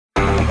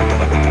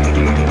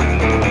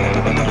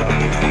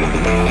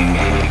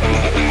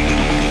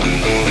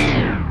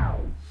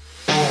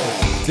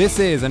This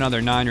is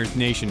another Niners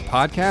Nation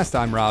podcast.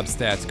 I'm Rob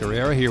Stats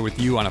Guerrera here with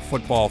you on a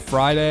Football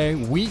Friday,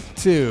 Week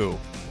 2.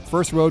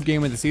 First road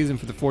game of the season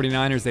for the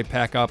 49ers. They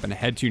pack up and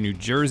head to New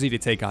Jersey to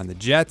take on the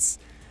Jets.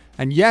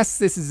 And yes,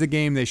 this is a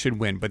game they should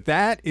win, but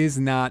that is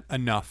not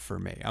enough for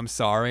me. I'm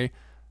sorry.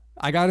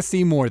 I got to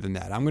see more than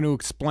that. I'm going to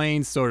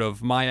explain sort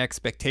of my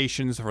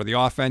expectations for the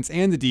offense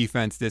and the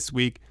defense this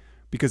week,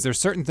 because there's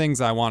certain things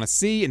I want to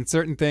see and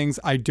certain things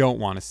I don't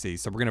want to see.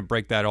 So we're going to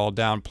break that all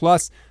down.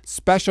 Plus,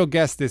 special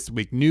guest this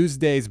week,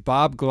 Newsday's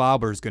Bob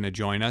Glauber is going to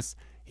join us.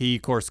 He,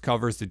 of course,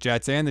 covers the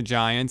Jets and the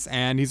Giants,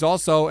 and he's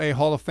also a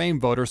Hall of Fame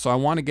voter. So I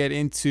want to get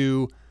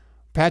into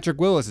Patrick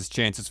Willis'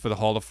 chances for the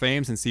Hall of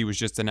Fame, since he was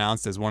just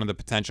announced as one of the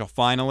potential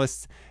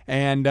finalists.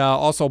 And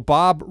also,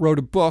 Bob wrote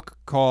a book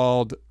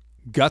called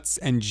Guts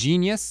and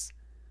Genius,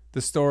 the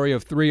story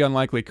of 3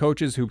 unlikely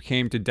coaches who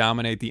came to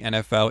dominate the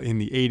NFL in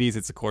the 80s.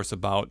 It's, of course,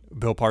 about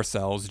Bill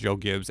Parcells, Joe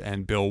Gibbs,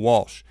 and Bill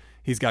Walsh.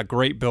 He's got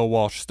great Bill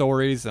Walsh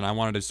stories, and I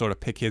wanted to sort of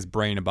pick his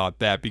brain about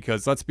that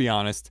because, let's be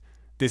honest,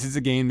 this is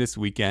a game this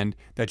weekend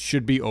that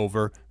should be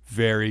over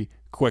very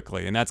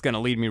quickly, and that's going to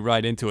lead me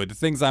right into it. The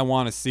things I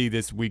want to see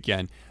this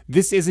weekend.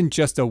 This isn't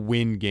just a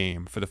win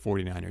game for the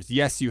 49ers.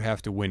 Yes, you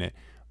have to win it.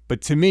 But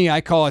to me,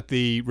 I call it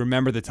the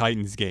Remember the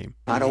Titans game.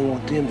 I don't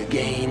want them to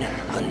gain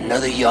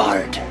another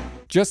yard.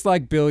 Just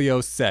like Bill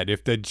Yost said,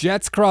 if the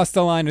Jets cross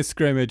the line of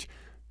scrimmage,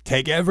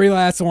 take every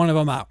last one of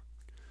them out.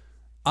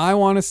 I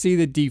want to see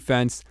the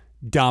defense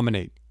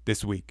dominate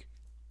this week.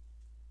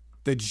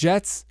 The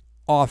Jets'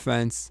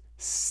 offense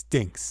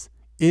stinks.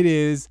 It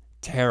is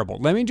terrible.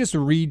 Let me just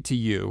read to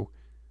you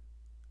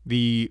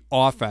the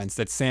offense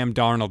that Sam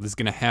Darnold is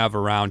going to have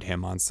around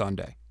him on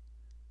Sunday.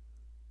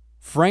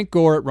 Frank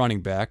Gore at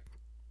running back,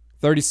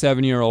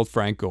 37-year-old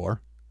Frank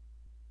Gore.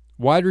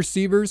 Wide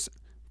receivers,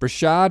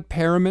 Brashad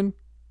Perriman,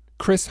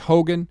 Chris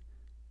Hogan,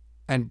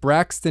 and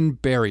Braxton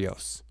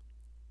Berrios.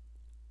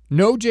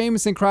 No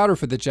Jamison Crowder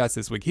for the Jets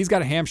this week. He's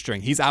got a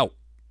hamstring. He's out.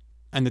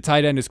 And the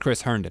tight end is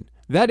Chris Herndon.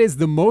 That is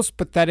the most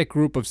pathetic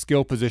group of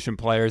skill position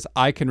players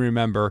I can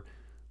remember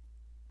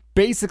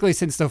basically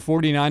since the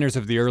 49ers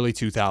of the early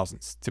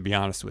 2000s, to be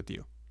honest with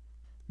you.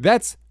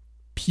 That's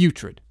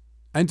putrid.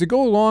 And to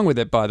go along with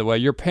it, by the way,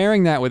 you're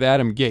pairing that with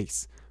Adam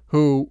Gase,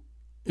 who,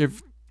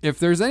 if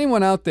there's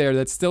anyone out there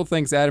that still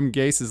thinks Adam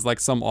Gase is like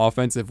some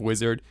offensive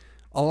wizard,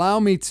 allow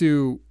me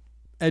to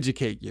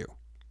educate you.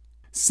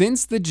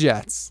 Since the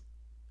Jets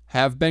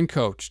have been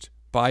coached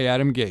by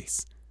Adam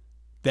Gase,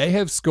 they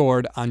have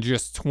scored on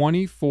just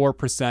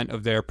 24%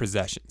 of their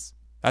possessions.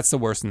 That's the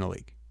worst in the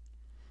league.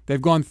 They've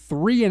gone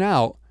 3 and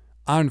out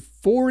on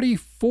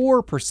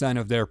 44%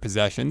 of their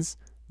possessions.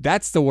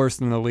 That's the worst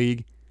in the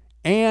league.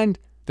 And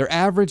their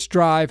average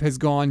drive has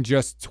gone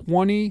just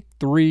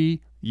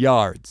 23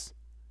 yards.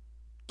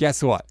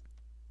 Guess what?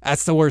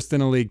 That's the worst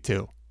in the league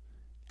too.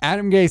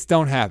 Adam Gase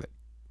don't have it.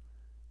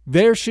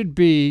 There should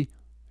be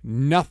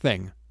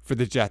nothing for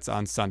the Jets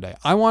on Sunday.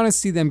 I want to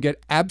see them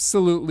get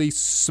absolutely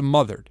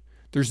smothered.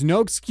 There's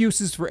no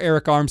excuses for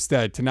Eric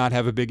Armstead to not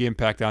have a big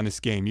impact on this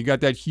game. You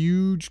got that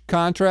huge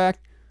contract.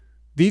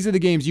 These are the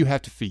games you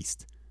have to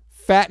feast.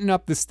 Fatten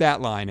up the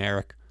stat line,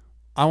 Eric.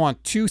 I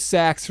want 2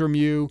 sacks from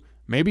you,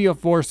 maybe a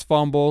forced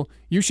fumble.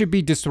 You should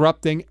be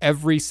disrupting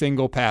every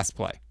single pass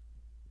play.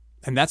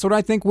 And that's what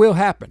I think will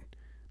happen.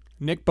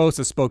 Nick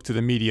Bosa spoke to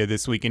the media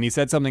this week, and he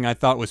said something I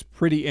thought was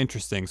pretty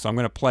interesting, so I'm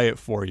going to play it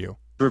for you.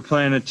 We're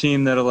playing a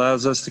team that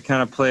allows us to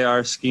kind of play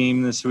our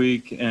scheme this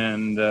week,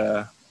 and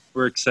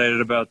we're excited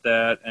about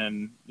that.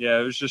 And, yeah,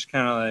 it was just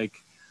kind of like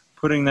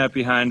putting that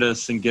behind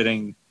us and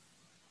getting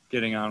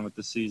on with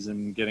the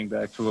season, getting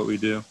back to what we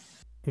do.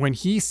 When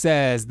he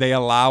says they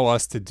allow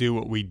us to do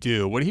what we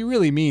do, what he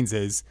really means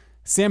is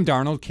Sam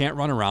Darnold can't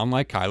run around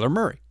like Kyler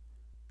Murray.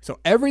 So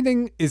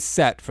everything is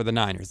set for the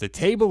Niners. The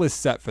table is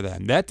set for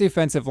them. That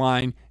defensive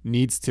line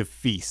needs to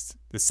feast.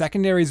 The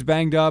secondary's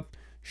banged up.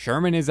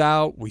 Sherman is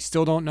out. We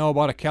still don't know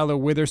about a Keller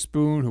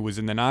Witherspoon, who was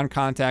in the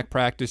non-contact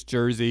practice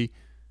jersey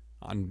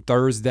on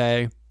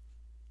Thursday.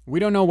 We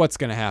don't know what's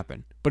going to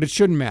happen, but it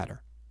shouldn't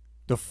matter.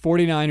 The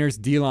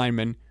 49ers D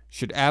linemen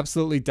should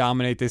absolutely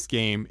dominate this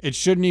game. It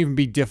shouldn't even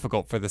be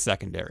difficult for the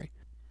secondary.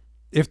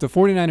 If the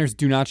 49ers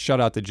do not shut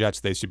out the Jets,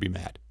 they should be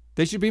mad.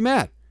 They should be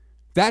mad.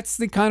 That's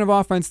the kind of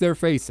offense they're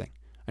facing.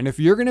 And if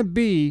you're going to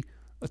be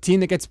a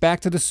team that gets back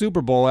to the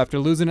Super Bowl after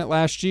losing it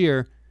last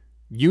year,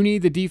 you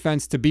need the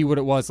defense to be what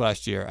it was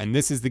last year. And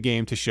this is the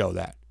game to show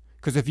that.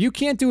 Because if you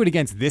can't do it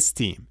against this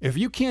team, if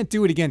you can't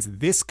do it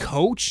against this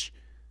coach,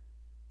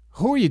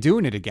 who are you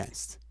doing it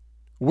against?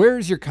 Where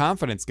is your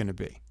confidence going to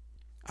be?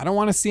 I don't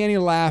want to see any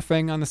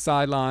laughing on the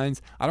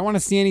sidelines. I don't want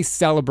to see any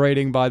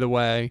celebrating, by the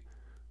way.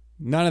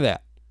 None of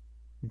that.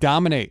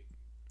 Dominate.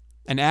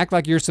 And act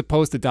like you're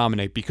supposed to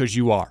dominate, because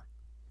you are.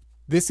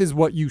 This is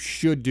what you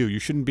should do. You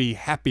shouldn't be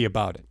happy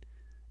about it.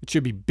 It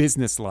should be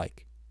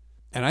businesslike.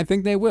 And I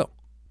think they will.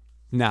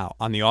 Now,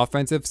 on the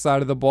offensive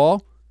side of the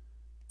ball,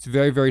 it's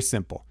very, very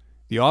simple.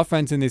 The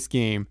offense in this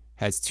game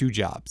has 2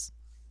 jobs.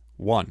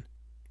 1,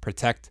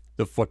 protect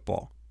the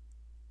football.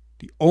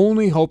 The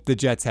only hope the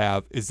Jets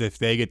have is if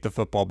they get the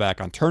football back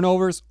on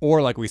turnovers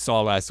or, like we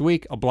saw last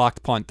week, a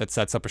blocked punt that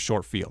sets up a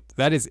short field.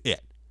 That is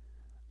it.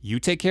 You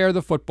take care of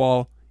the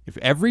football. If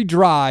every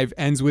drive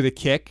ends with a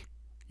kick,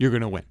 you're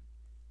going to win.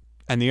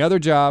 And the other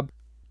job,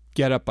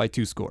 get up by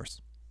 2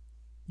 scores.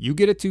 You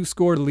get a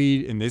 2-score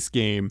lead in this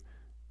game,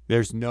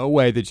 there's no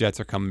way the Jets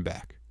are coming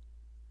back.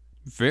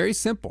 Very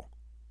simple.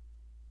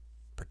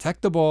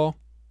 Protect the ball,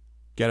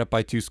 get up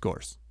by 2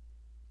 scores.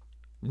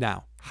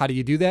 Now, how do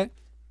you do that?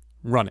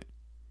 Run it.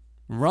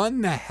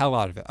 Run the hell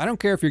out of it. I don't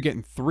care if you're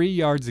getting 3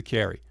 yards a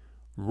carry.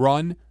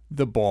 Run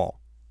the ball.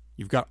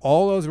 You've got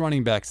all those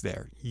running backs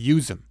there.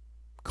 Use them.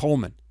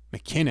 Coleman,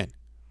 McKinnon,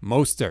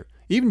 Mostert.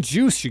 Even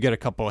Juice should get a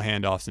couple of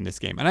handoffs in this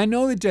game. And I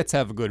know the Jets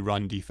have a good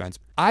run defense.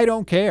 I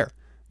don't care.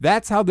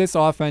 That's how this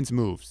offense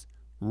moves.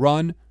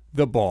 Run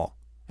the ball.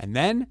 And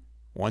then,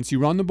 once you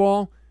run the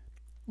ball,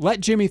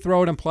 let Jimmy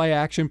throw it in play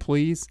action,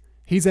 please.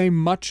 He's a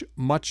much,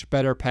 much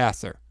better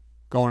passer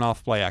going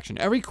off play action.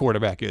 Every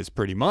quarterback is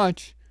pretty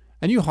much.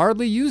 And you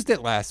hardly used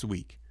it last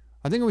week.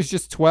 I think it was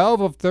just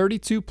 12 of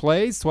 32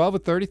 plays, 12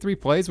 of 33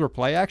 plays were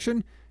play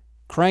action.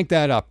 Crank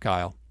that up,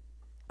 Kyle.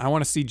 I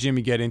want to see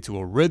Jimmy get into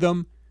a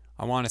rhythm.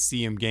 I want to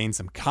see him gain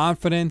some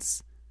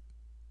confidence.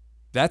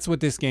 That's what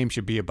this game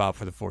should be about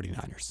for the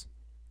 49ers.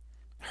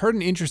 Heard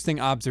an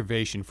interesting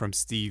observation from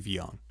Steve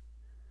Young.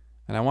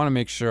 And I want to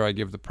make sure I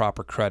give the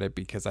proper credit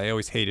because I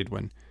always hated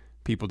when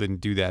people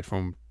didn't do that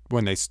from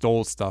when they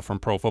stole stuff from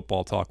Pro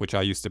Football Talk, which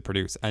I used to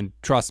produce. And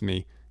trust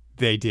me,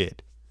 they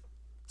did.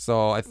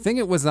 So I think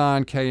it was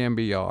on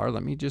KMBR.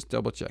 Let me just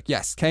double check.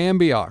 Yes,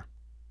 KMBR.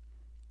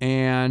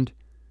 And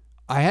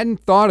I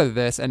hadn't thought of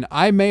this, and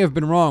I may have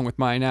been wrong with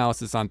my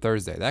analysis on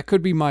Thursday. That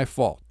could be my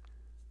fault.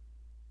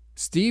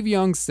 Steve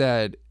Young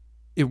said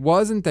it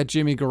wasn't that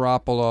Jimmy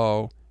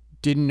Garoppolo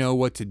didn't know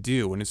what to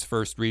do when his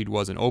first read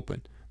wasn't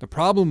open. The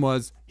problem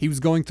was he was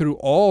going through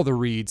all the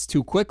reads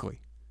too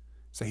quickly.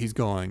 So he's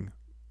going,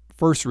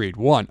 first read,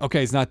 1. Okay,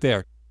 he's not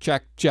there.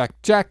 Check,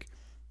 check, check.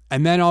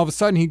 And then all of a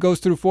sudden he goes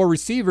through 4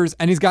 receivers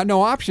and he's got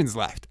no options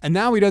left. And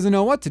now he doesn't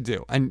know what to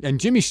do. And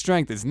Jimmy's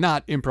strength is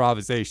not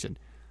improvisation.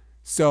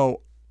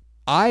 So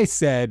I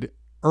said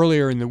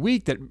earlier in the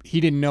week that he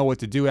didn't know what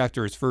to do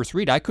after his first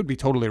read. I could be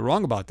totally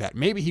wrong about that.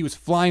 Maybe he was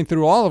flying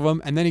through all of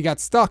them and then he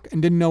got stuck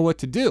and didn't know what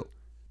to do.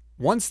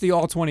 Once the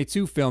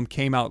All-22 film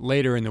came out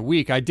later in the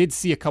week, I did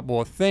see a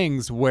couple of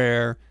things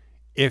where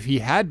if he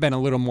had been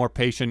a little more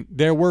patient,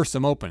 there were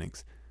some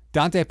openings.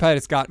 Dante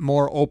Pettis got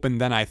more open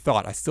than I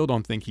thought. I still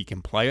don't think he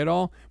can play at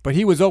all, but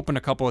he was open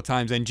a couple of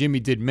times and Jimmy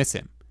did miss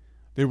him.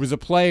 There was a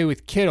play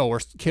with Kittle where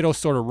Kittle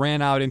sort of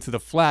ran out into the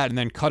flat and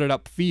then cut it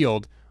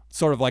upfield,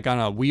 sort of like on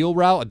a wheel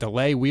route, a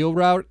delay wheel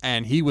route,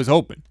 and he was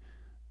open.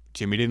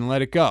 Jimmy didn't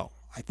let it go.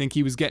 I think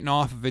he was getting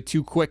off of it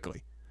too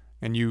quickly.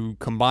 And you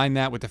combine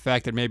that with the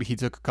fact that maybe he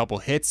took a couple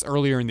hits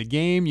earlier in the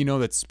game,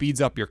 that speeds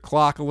up your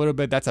clock a little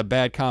bit. That's a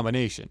bad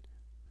combination.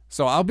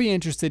 So I'll be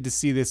interested to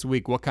see this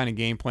week what kind of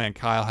game plan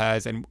Kyle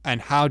has and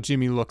how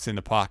Jimmy looks in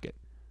the pocket.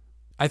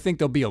 I think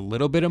there'll be a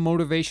little bit of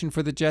motivation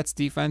for the Jets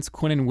defense.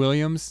 Quinnen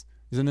Williams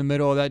is in the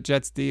middle of that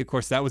Jets D. Of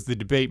course, that was the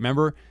debate.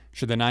 Remember,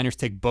 should the Niners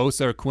take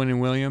Bosa or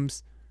Quinnen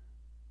Williams?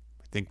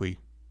 I think we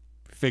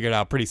figured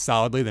out pretty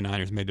solidly the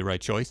Niners made the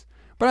right choice.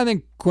 But I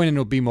think Quinnen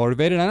will be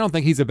motivated. I don't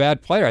think he's a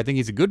bad player. I think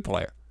he's a good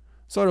player.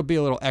 So it'll be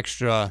a little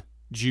extra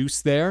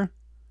juice there.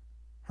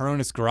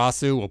 Hronis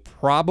Grasu will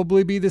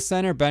probably be the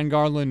center. Ben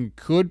Garland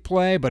could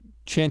play, but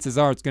chances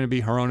are it's going to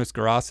be Hronis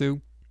Grasu.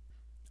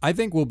 I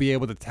think we'll be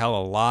able to tell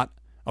a lot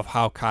of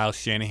how Kyle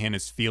Shanahan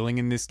is feeling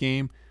in this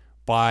game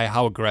by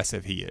how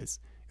aggressive he is.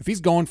 If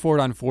he's going for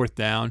it on 4th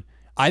down,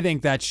 I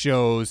think that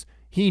shows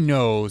he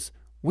knows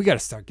we got to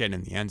start getting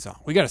in the end zone.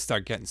 We got to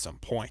start getting some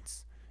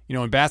points.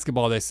 In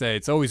basketball, they say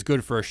it's always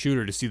good for a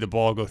shooter to see the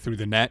ball go through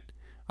the net.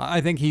 I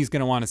think he's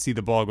going to want to see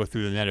the ball go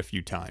through the net a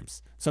few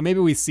times. So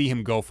maybe we see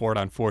him go for it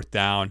on 4th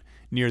down,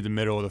 near the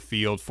middle of the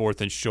field, 4th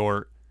and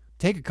short.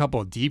 Take a couple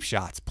of deep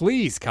shots.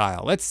 Please,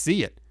 Kyle. Let's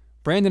see it.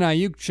 Brandon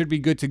Ayuk should be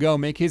good to go,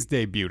 make his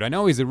debut. I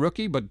know he's a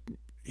rookie, but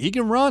he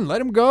can run.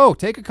 Let him go.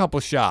 Take a couple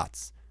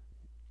shots.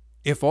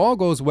 If all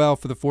goes well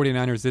for the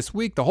 49ers this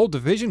week, the whole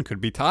division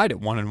could be tied at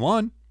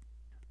 1-1.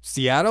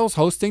 Seattle's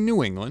hosting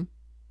New England.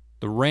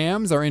 The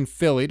Rams are in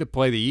Philly to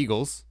play the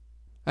Eagles.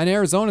 And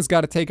Arizona's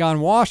got to take on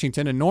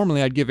Washington, and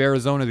normally I'd give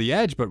Arizona the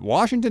edge, but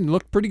Washington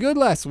looked pretty good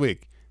last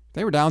week.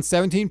 They were down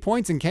 17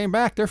 points and came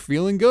back. They're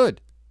feeling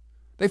good.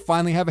 They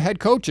finally have a head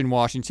coach in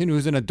Washington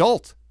who's an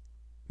adult.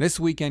 This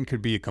weekend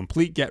could be a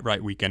complete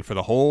get-right weekend for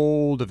the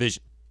whole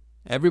division.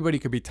 Everybody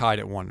could be tied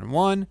at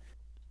 1-1.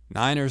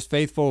 Niners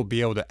faithful will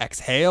be able to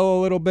exhale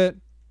a little bit.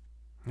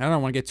 I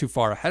don't want to get too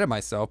far ahead of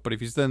myself, but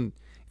if you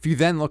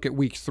then look at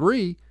week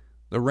 3,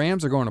 the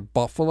Rams are going to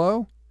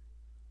Buffalo.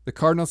 The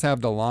Cardinals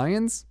have the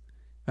Lions.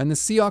 And the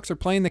Seahawks are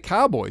playing the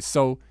Cowboys.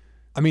 So,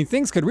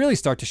 things could really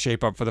start to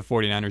shape up for the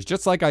 49ers.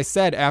 Just like I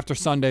said after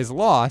Sunday's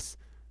loss,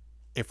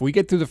 if we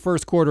get through the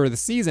first quarter of the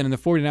season and the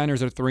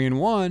 49ers are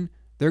 3-1,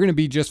 they're going to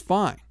be just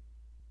fine.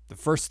 The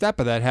first step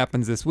of that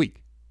happens this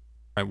week.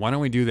 All right, why don't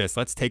we do this?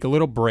 Let's take a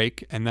little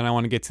break, and then I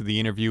want to get to the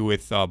interview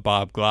with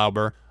Bob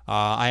Glauber.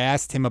 I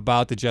asked him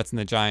about the Jets and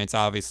the Giants,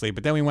 obviously,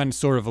 but then we went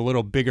sort of a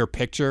little bigger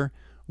picture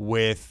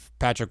with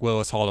Patrick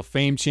Willis Hall of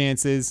Fame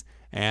chances,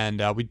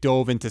 and we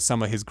dove into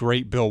some of his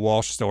great Bill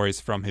Walsh stories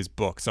from his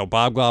book. So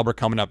Bob Glauber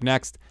coming up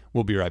next.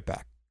 We'll be right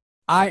back.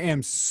 I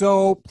am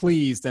so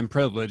pleased and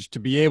privileged to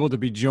be able to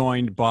be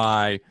joined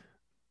by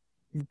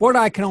what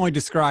I can only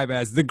describe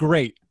as the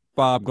great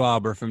Bob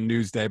Glauber from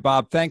Newsday.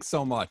 Bob, thanks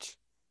so much.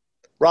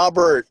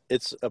 Robert,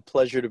 it's a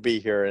pleasure to be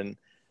here, and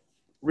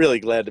really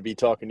glad to be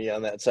talking to you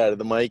on that side of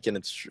the mic, and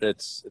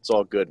it's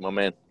all good, my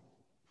man.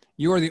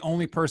 You are the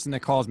only person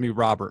that calls me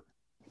Robert.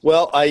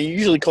 Well, I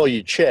usually call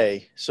you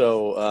Che,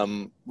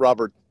 so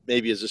Robert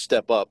maybe is a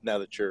step up now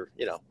that you're,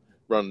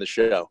 running the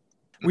show.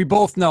 We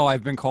both know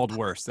I've been called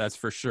worse, that's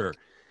for sure.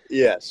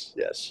 Yes.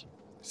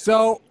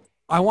 So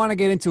I want to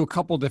get into a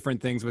couple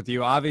different things with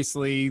you.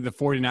 Obviously, the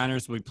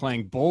 49ers will be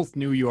playing both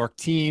New York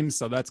teams,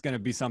 so that's going to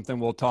be something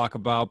we'll talk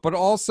about. But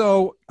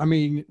also,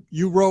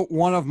 you wrote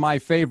one of my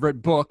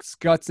favorite books,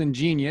 Guts and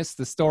Genius,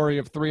 the story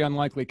of three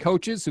unlikely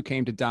coaches who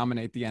came to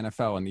dominate the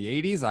NFL in the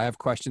 80s. I have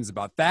questions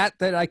about that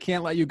I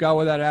can't let you go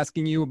without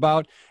asking you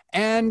about.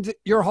 And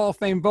you're a Hall of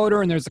Fame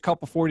voter, and there's a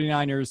couple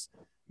 49ers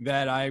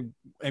that I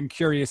am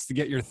curious to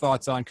get your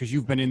thoughts on because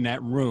you've been in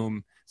that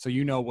room. So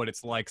you know what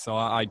it's like. So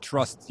I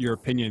trust your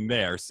opinion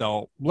there.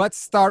 So let's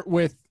start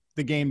with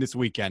the game this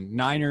weekend.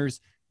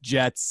 Niners,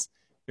 Jets.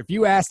 If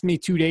you asked me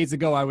 2 days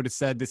ago, I would have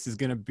said this is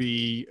going to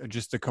be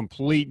just a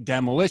complete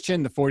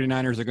demolition. The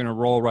 49ers are going to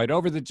roll right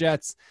over the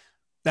Jets.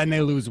 Then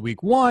they lose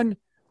week one.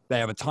 They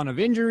have a ton of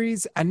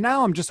injuries. And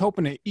now I'm just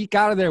hoping to eke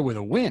out of there with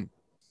a win.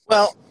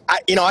 Well,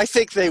 I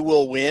think they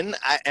will win.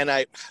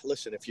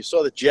 Listen, if you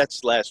saw the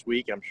Jets last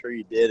week, I'm sure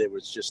you did. It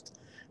was just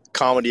a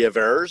comedy of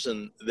errors,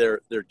 and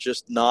they're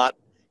just not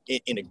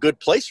in a good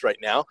place right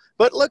now.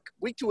 But look,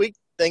 week to week,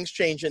 things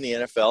change in the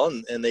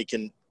NFL, and they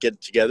can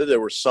get together. There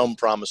were some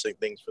promising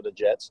things for the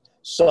Jets,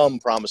 some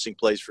promising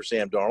plays for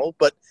Sam Darnold,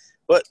 but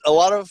a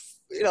lot of,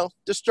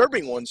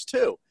 disturbing ones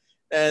too.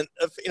 And,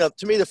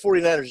 to me, the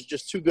 49ers are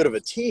just too good of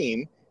a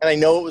team. And I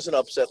know it was an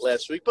upset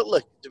last week, but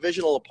look,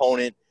 divisional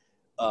opponent,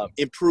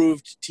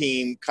 improved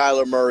team,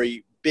 Kyler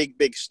Murray,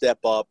 big step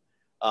up.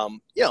 I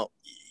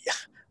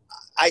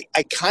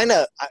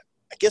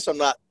guess I'm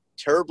not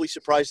terribly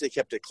surprised they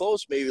kept it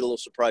close, maybe a little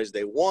surprised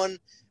they won.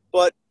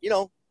 But,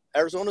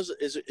 Arizona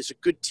is a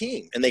good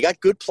team, and they got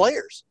good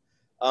players.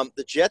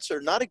 The Jets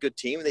are not a good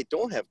team, and they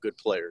don't have good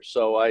players.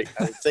 So I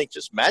would think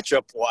just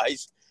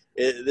matchup-wise,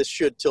 this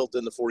should tilt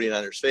in the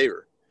 49ers'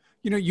 favor.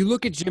 You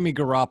look at Jimmy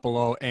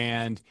Garoppolo,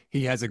 and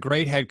he has a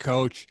great head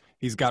coach.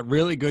 He's got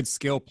really good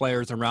skill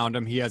players around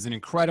him. He has an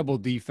incredible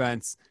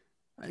defense.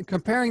 And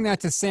comparing that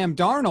to Sam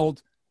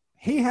Darnold,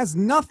 he has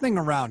nothing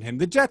around him.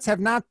 The Jets have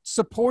not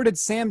supported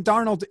Sam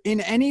Darnold in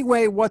any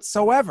way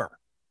whatsoever.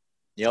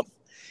 Yep.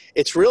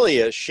 It's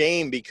really a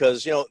shame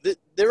because,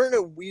 they're in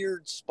a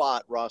weird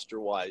spot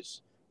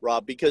roster-wise,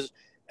 Rob, because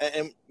 –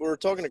 and we were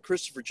talking to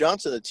Christopher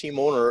Johnson, the team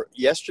owner,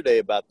 yesterday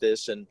about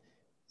this, and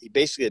he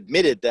basically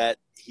admitted that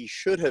he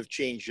should have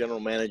changed general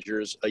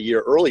managers a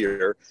year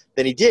earlier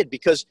than he did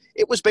because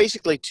it was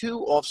basically 2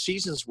 off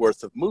seasons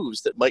worth of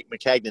moves that Mike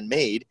McCagnon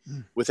made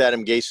with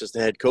Adam Gase as the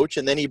head coach.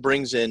 And then he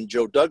brings in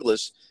Joe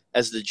Douglas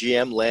as the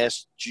GM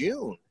last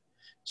June.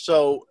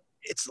 So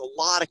it's a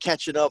lot of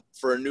catching up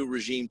for a new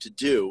regime to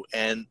do.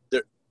 And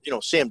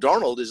Sam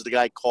Darnold is the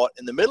guy caught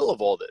in the middle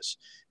of all this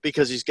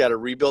because he's got a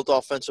rebuilt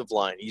offensive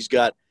line. He's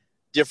got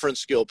different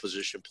skill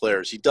position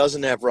players. He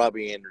doesn't have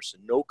Robbie Anderson,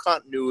 no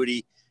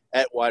continuity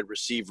at wide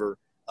receiver.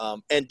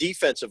 And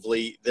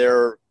defensively,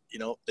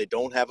 they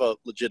don't have a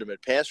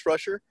legitimate pass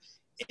rusher,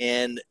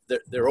 and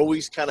they're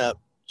always kind of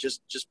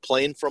just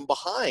playing from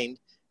behind,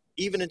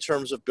 even in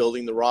terms of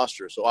building the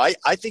roster. So I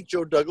think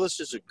Joe Douglas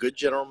is a good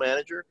general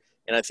manager,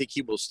 and I think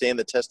he will stand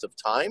the test of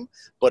time.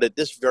 But at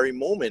this very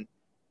moment,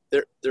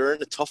 they're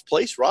in a tough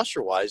place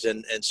roster-wise,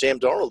 and Sam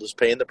Darnold is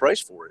paying the price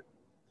for it.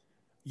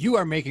 You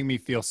are making me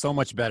feel so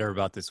much better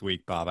about this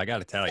week, Bob. I got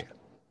to tell you.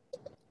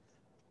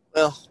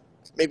 Well,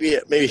 maybe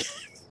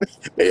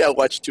I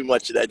watched too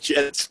much of that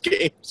Jets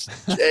games,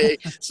 Jay.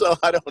 So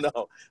I don't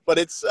know. But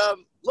it's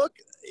look,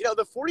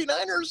 the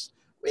 49ers.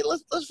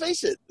 Let's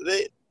face it.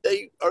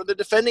 They are the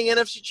defending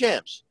NFC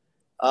champs.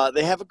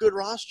 They have a good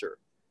roster.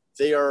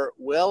 They are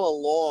well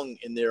along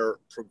in their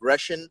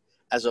progression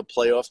as a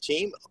playoff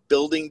team, a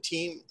building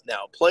team,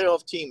 now a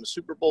playoff team, a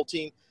Super Bowl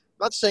team.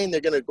 I'm not saying they're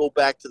going to go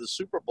back to the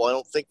Super Bowl. I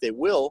don't think they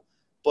will.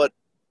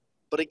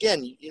 But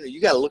again, you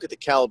got to look at the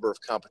caliber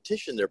of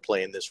competition they're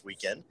playing this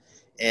weekend,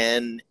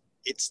 and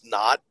it's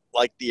not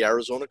like the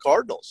Arizona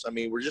Cardinals.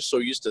 We're just so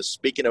used to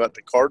speaking about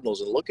the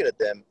Cardinals and looking at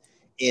them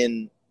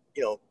in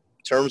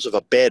terms of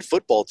a bad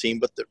football team,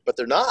 but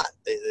they're not.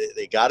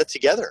 They got it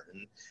together,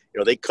 and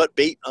they cut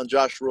bait on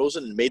Josh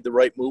Rosen and made the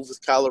right move with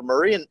Kyler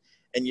Murray,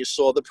 and you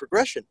saw the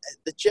progression.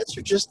 The Jets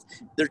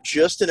they're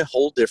just in a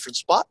whole different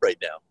spot right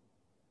now.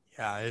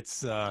 Yeah,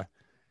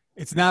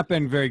 it's not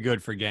been very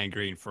good for Gang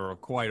Green for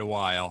quite a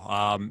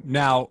while.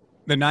 Now,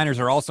 the Niners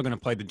are also going to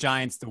play the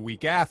Giants the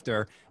week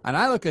after, and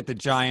I look at the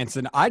Giants,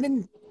 and I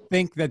didn't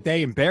think that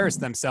they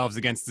embarrassed themselves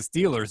against the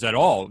Steelers at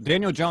all.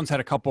 Daniel Jones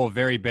had a couple of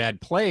very bad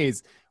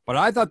plays, but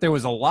I thought there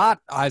was a lot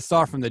I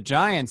saw from the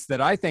Giants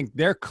that I think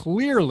they're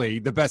clearly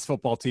the best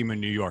football team in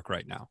New York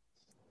right now.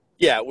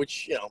 Yeah,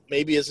 which,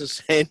 maybe isn't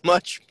saying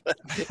much, but,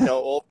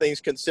 all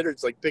things considered,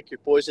 it's like pick your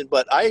poison.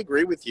 But I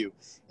agree with you.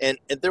 And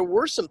there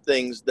were some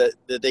things that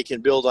they can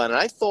build on. And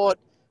I thought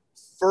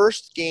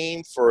first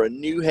game for a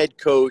new head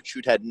coach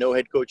who'd had no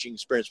head coaching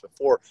experience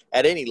before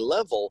at any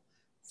level,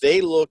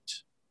 they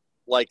looked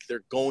like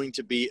they're going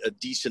to be a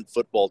decent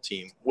football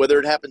team. Whether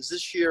it happens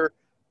this year,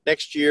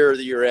 next year, or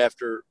the year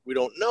after, we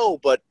don't know.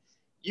 But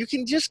you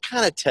can just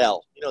kind of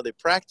tell. They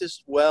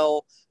practiced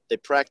well. They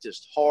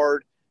practiced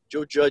hard.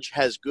 Joe Judge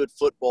has good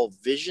football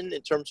vision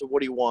in terms of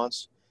what he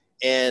wants,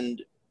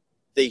 and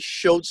they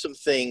showed some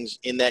things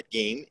in that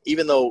game,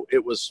 even though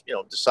it was,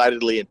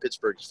 decidedly in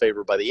Pittsburgh's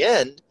favor by the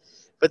end,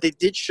 but they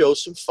did show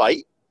some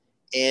fight,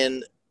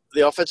 and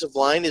the offensive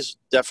line is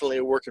definitely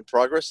a work in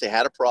progress. They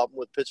had a problem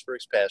with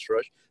Pittsburgh's pass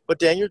rush, but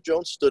Daniel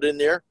Jones stood in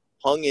there,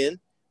 hung in,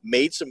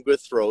 made some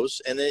good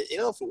throws, and if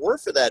it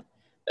weren't for that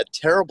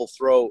terrible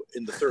throw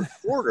in the third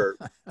quarter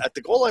at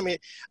the goal. I mean,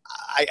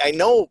 I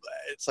know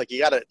it's like you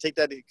got to take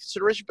that into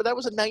consideration, but that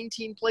was a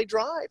 19-play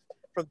drive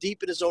from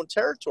deep in his own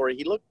territory.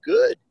 He looked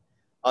good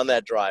on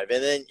that drive.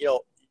 And then, you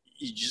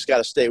just got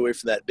to stay away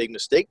from that big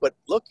mistake. But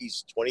look,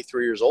 he's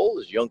 23 years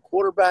old, he's a young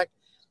quarterback.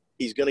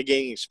 He's going to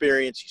gain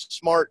experience. He's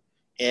smart,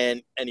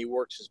 and he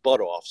works his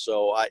butt off.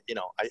 So, I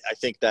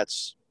think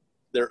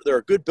there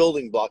are good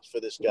building blocks for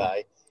this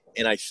guy,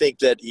 and I think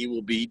that he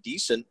will be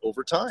decent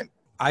over time.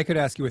 I could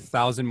ask you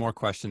 1,000 more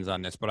questions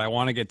on this, but I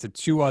want to get to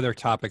two other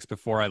topics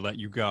before I let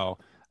you go.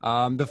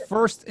 The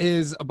first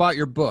is about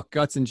your book,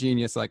 Guts and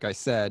Genius, like I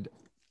said.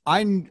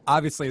 I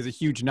obviously, as a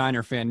huge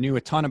Niner fan, knew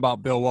a ton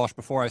about Bill Walsh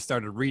before I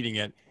started reading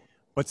it.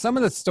 But some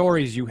of the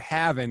stories you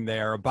have in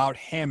there about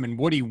him and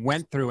what he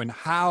went through and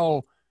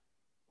how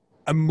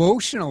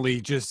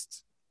emotionally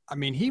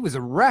he was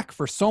a wreck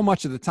for so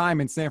much of the time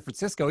in San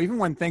Francisco, even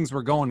when things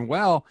were going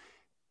well.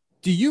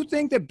 Do you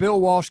think that Bill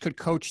Walsh could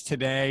coach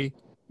today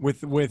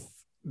with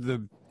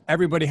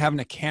everybody having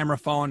a camera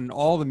phone and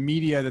all the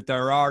media that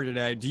there are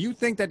today? Do you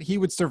think that he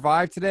would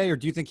survive today, or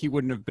do you think he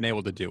wouldn't have been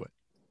able to do it?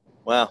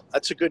 Wow,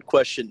 that's a good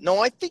question. No,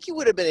 I think he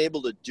would have been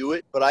able to do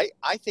it, but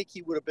I think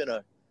he would have been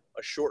a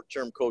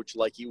short-term coach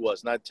like he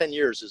was. Now, 10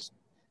 years is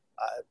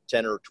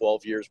 10 or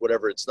 12 years,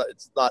 whatever. It's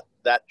not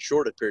that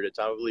short a period of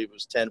time. I believe it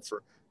was 10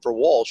 for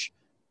Walsh,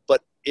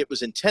 but it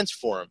was intense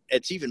for him.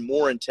 It's even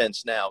more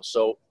intense now.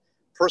 So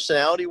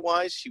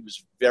personality-wise, he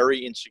was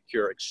very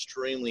insecure,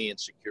 extremely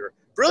insecure.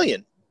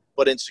 Brilliant,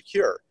 but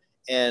insecure.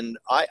 And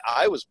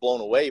I was blown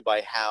away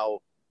by how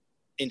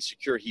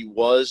insecure he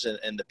was,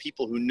 and the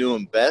people who knew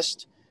him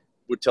best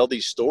would tell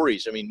these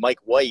stories. I mean, Mike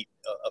White,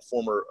 a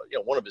former,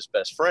 one of his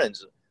best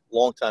friends, a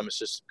longtime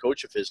assistant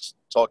coach of his,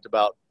 talked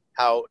about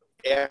how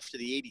after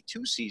the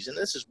 82 season,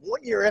 this is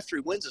 1 year after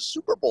he wins a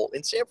Super Bowl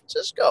in San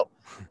Francisco,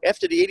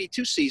 after the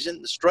 82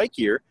 season, the strike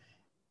year,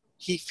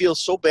 he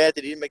feels so bad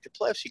that he didn't make the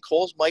playoffs. He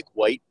calls Mike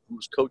White,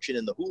 who's coaching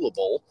in the Hula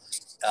Bowl,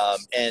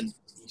 and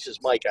he says,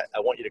 Mike, I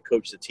want you to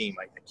coach the team.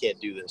 I can't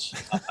do this.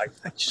 I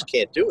just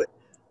can't do it.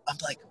 I'm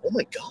like, oh,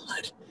 my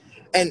God.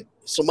 And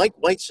so Mike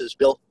White says,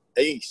 Bill,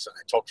 hey, son,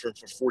 I talked to him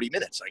for 40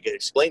 minutes. I get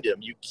explained to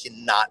him, you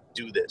cannot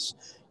do this.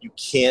 You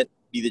can't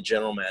be the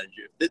general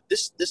manager.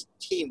 This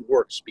team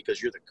works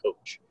because you're the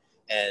coach,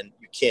 and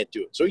you can't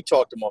do it. So he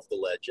talked him off the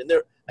ledge. And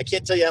I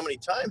can't tell you how many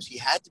times he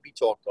had to be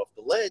talked off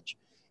the ledge.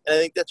 And I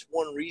think that's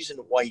one reason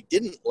why he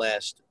didn't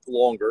last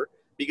longer,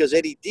 because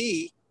Eddie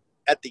D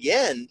at the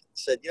end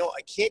said,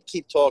 I can't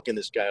keep talking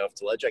this guy off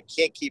the ledge. I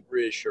can't keep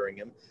reassuring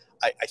him.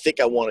 I think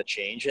I want to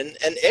change. And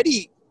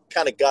Eddie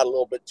kind of got a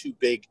little bit too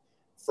big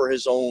for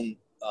his own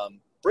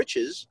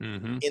britches,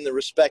 in the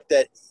respect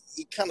that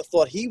he kind of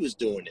thought he was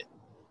doing it.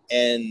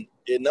 And,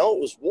 it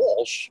was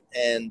Walsh.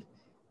 And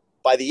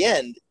by the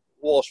end,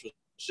 Walsh was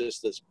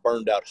just this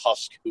burned out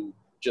husk who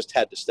just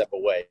had to step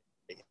away.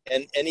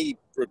 And he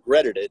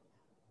regretted it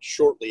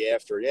shortly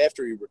after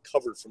he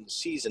recovered from the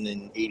season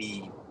in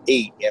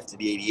 88, after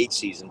the 88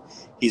 season.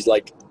 He's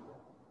like,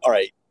 all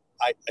right,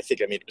 I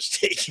think I made a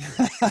mistake.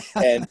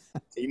 And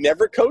he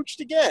never coached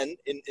again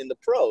in the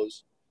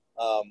pros.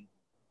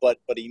 But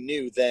he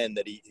knew then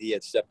that he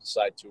had stepped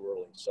aside too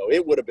early. So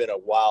it would have been a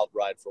wild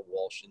ride for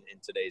Walsh in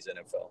today's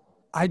NFL.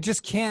 I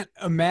just can't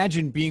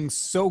imagine being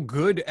so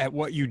good at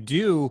what you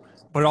do,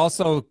 but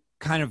also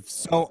kind of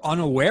so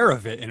unaware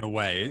of it in a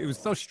way. It was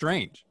so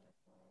strange.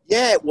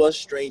 Yeah, it was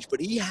strange,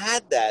 but he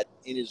had that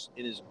in his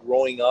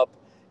growing up.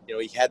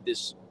 He had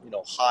this,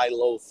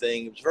 high-low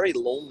thing. He was a very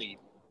lonely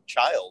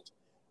child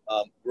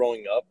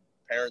growing up.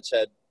 Parents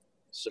had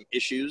some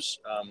issues.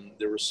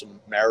 There were some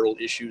marital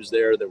issues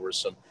there. There were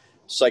some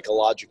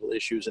psychological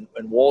issues.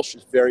 And Walsh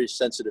is a very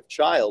sensitive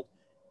child.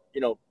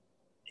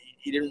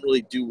 He didn't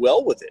really do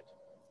well with it.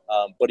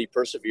 But he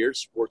persevered.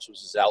 Sports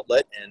was his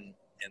outlet, and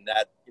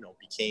that,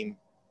 became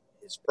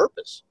his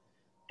purpose.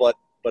 But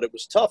it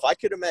was tough. I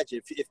could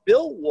imagine if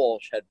Bill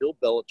Walsh had Bill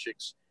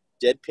Belichick's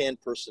deadpan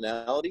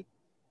personality,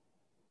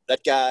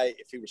 that guy,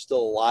 if he were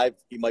still alive,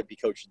 he might be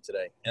coaching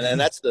today. And then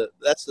that's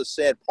the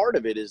sad part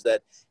of it, is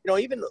that,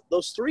 even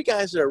those three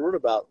guys that I wrote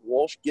about,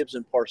 Walsh, Gibbs,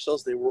 and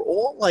Parcells, they were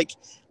all like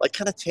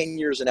kind of 10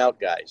 years and out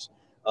guys.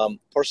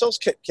 Parcells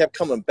kept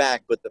coming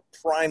back, but the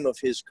prime of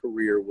his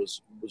career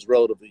was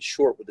relatively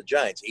short with the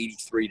Giants,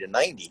 83 to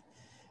 90.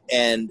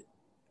 And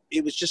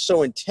it was just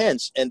so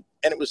intense. And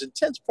it was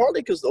intense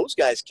partly because those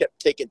guys kept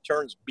taking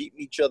turns beating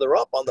each other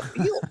up on the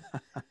field.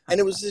 And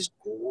it was this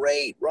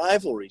great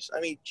rivalries. I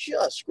mean,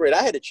 just great.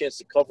 I had a chance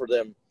to cover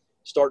them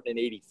starting in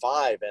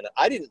 85, and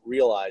I didn't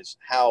realize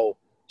how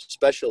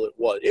special it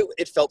was.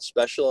 It felt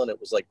special, and it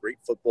was like great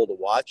football to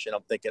watch. And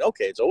I'm thinking,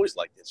 okay, it's always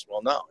like this.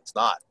 Well, no, it's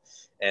not.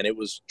 And it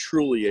was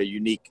truly a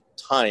unique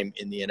time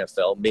in the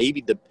NFL.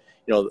 Maybe the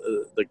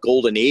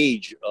golden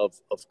age of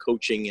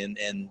coaching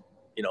and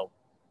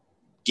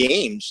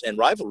games and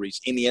rivalries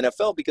in the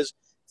NFL, because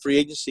free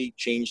agency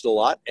changed a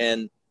lot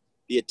and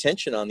the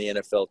attention on the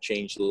NFL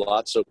changed a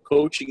lot. So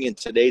coaching in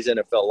today's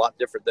NFL, a lot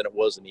different than it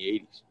was in the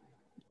 80s.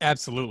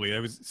 Absolutely.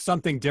 There was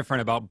something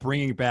different about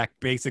bringing back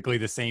basically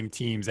the same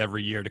teams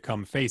every year to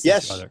come face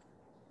each other.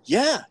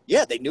 Yeah.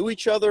 They knew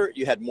each other.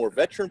 You had more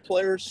veteran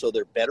players, so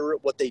they're better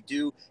at what they do.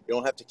 You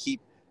don't have to keep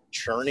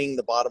churning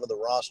the bottom of the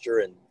roster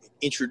and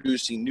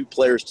introducing new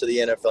players to the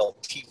NFL,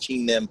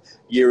 teaching them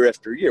year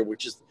after year,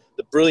 which is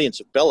the brilliance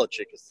of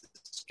Belichick, is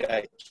this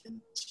guy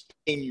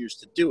continues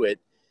to do it.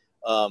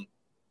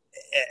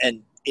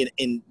 And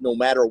in no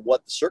matter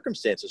what the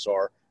circumstances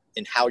are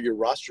and how your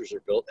rosters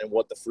are built and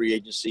what the free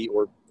agency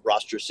or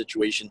roster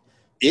situation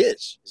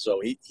is.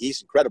 So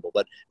he's incredible.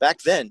 But back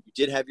then you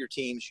did have your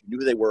teams. You knew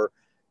who they were.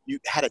 You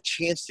had a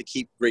chance to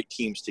keep great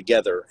teams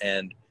together.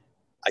 And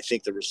I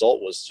think the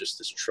result was just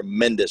this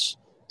tremendous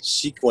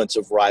sequence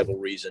of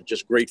rivalries and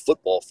just great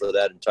football for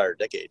that entire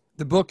decade.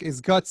 The book is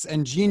Guts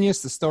and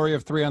Genius, the story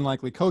of three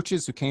unlikely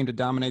coaches who came to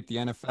dominate the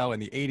NFL in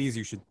the 80s.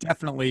 You should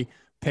definitely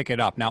pick it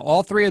up. Now,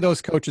 all three of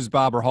those coaches,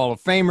 Bob, are Hall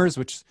of Famers,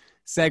 which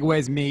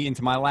segues me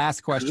into my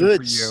last question for you.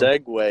 Good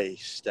segue,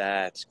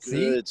 Stats.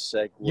 Good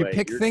segue. You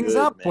pick things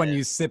up when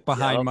you sit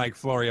behind Mike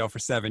Florio for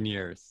 7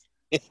 years.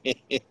 Poor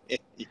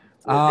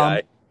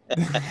guy.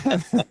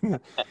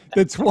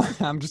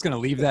 I'm just going to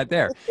leave that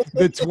there.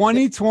 The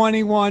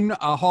 2021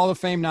 Hall of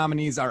Fame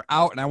nominees are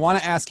out, and I want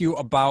to ask you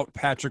about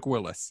Patrick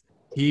Willis.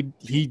 He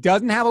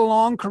doesn't have a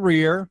long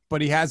career,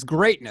 but he has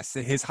greatness.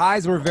 His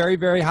highs were very,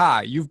 very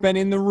high. You've been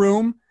in the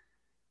room.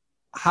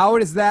 How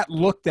is that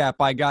looked at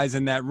by guys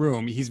in that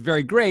room? He's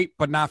very great,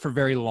 but not for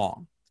very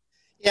long.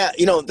 Yeah,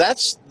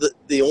 that's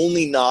the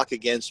only knock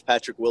against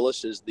Patrick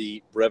Willis is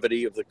the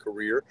brevity of the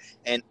career,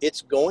 and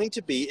it's going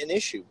to be an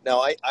issue.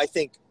 Now, I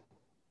think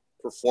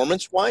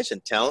performance-wise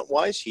and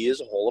talent-wise, he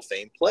is a Hall of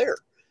Fame player.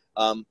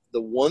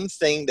 The one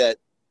thing that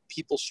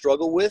people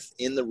struggle with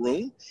in the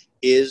room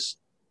is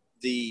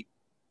the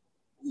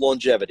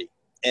longevity,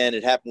 and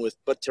it happened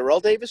but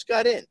Terrell Davis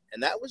got in,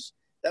 and that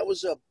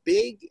was a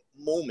big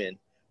moment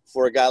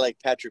for a guy like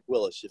Patrick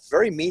Willis. It's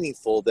very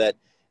meaningful that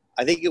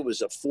I think it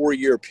was a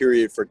 4-year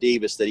period for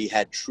Davis that he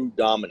had true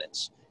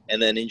dominance,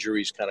 and then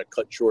injuries kind of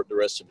cut short the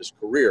rest of his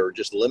career or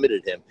just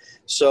limited him.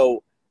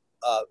 So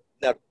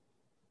now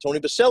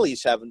Tony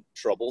Baselli's having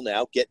trouble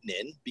now getting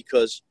in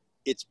because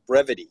it's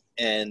brevity,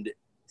 and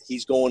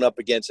he's going up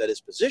against, at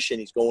his position,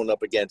 he's going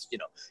up against,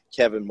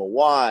 Kevin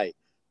Mawai,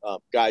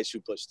 guys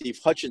who play, Steve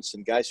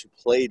Hutchinson, guys who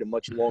played a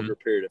much longer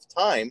period of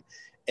time.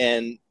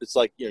 And it's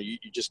like, you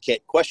just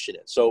can't question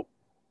it. So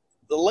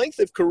the length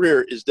of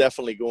career is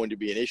definitely going to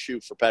be an issue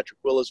for Patrick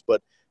Willis, but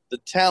the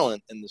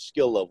talent and the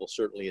skill level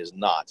certainly is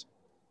not.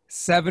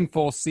 7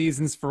 full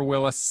seasons for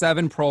Willis,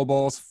 7 Pro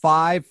Bowls,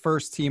 5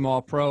 first-team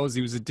All-Pros.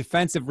 He was a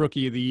Defensive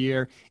Rookie of the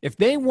Year. If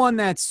they won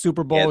that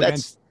Super Bowl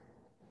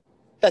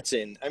that's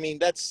in. I mean,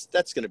 that's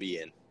going to be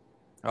in.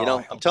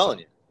 I'm telling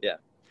you. Yeah.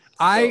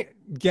 I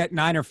get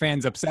Niner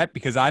fans upset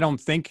because I don't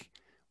think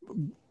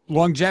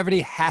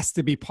longevity has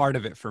to be part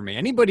of it for me.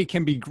 Anybody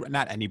can be,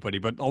 not anybody,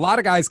 but a lot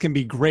of guys can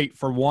be great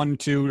for 1,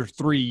 2, or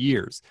 3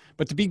 years.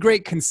 But to be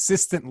great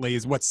consistently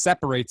is what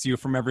separates you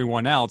from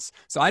everyone else.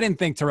 So I didn't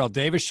think Terrell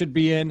Davis should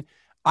be in.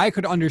 I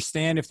could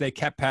understand if they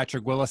kept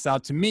Patrick Willis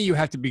out. To me, you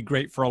have to be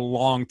great for a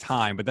long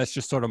time, but that's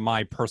just sort of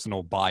my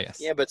personal bias.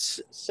 Yeah, but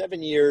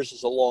 7 years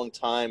is a long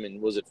time.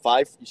 And was it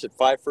 5? You said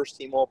 5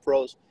 first-team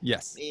All-Pros?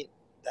 Yes. I mean,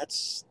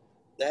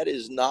 that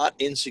is not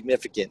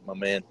insignificant, my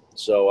man.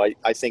 So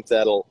I think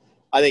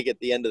I think at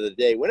the end of the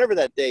day, whenever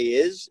that day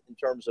is, in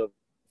terms of,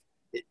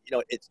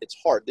 it's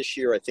hard. This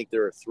year, I think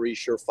there are 3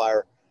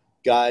 surefire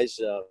guys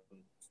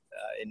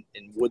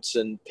in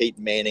Woodson,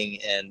 Peyton Manning,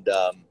 and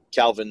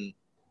Calvin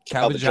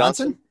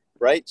Johnson,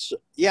 right? So,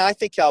 yeah, I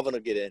think Calvin will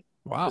get in.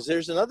 Wow. Because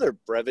there's another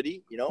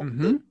brevity,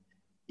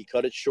 he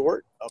cut it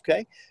short.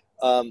 Okay.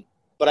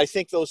 But I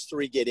think those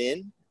 3 get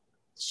in.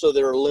 So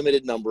there are a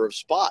limited number of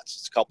spots.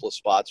 It's a couple of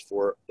spots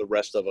for the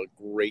rest of a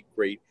great,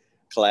 great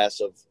class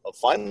of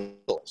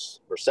finalists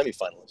or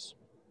semifinalists.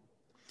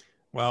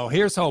 Well,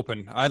 here's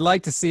hoping. I'd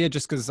like to see it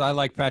just because I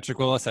like Patrick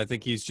Willis. I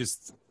think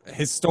his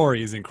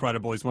story is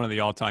incredible. He's one of the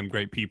all-time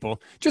great people.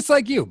 Just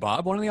like you,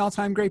 Bob, one of the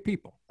all-time great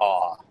people.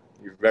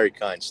 You're very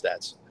kind,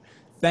 Stats.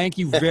 Thank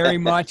you very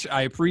much.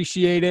 I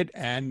appreciate it.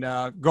 And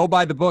go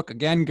buy the book.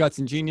 Again, Guts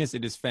and Genius.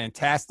 It is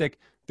fantastic.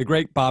 The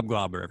great Bob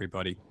Glauber,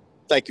 everybody.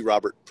 Thank you,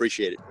 Robert.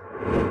 Appreciate it.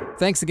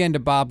 Thanks again to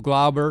Bob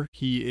Glauber.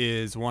 He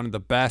is one of the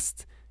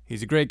best.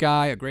 He's a great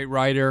guy, a great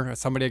writer,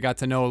 somebody I got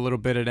to know a little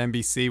bit at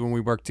NBC when we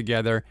worked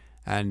together,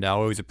 and I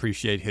always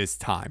appreciate his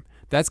time.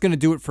 That's going to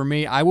do it for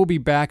me. I will be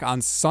back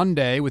on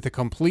Sunday with a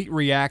complete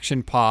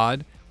reaction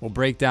pod. We'll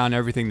break down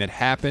everything that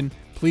happened.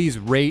 Please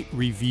rate,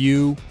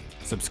 review,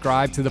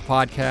 subscribe to the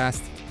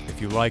podcast.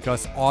 If you like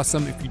us,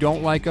 awesome. If you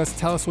don't like us,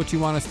 tell us what you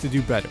want us to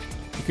do better.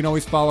 You can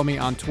always follow me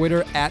on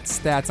Twitter at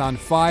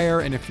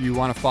StatsOnFire. And if you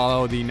want to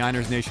follow the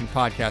Niners Nation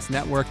Podcast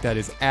Network, that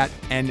is at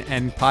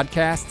NN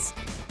Podcasts.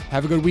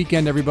 Have a good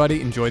weekend,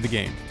 everybody. Enjoy the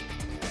game.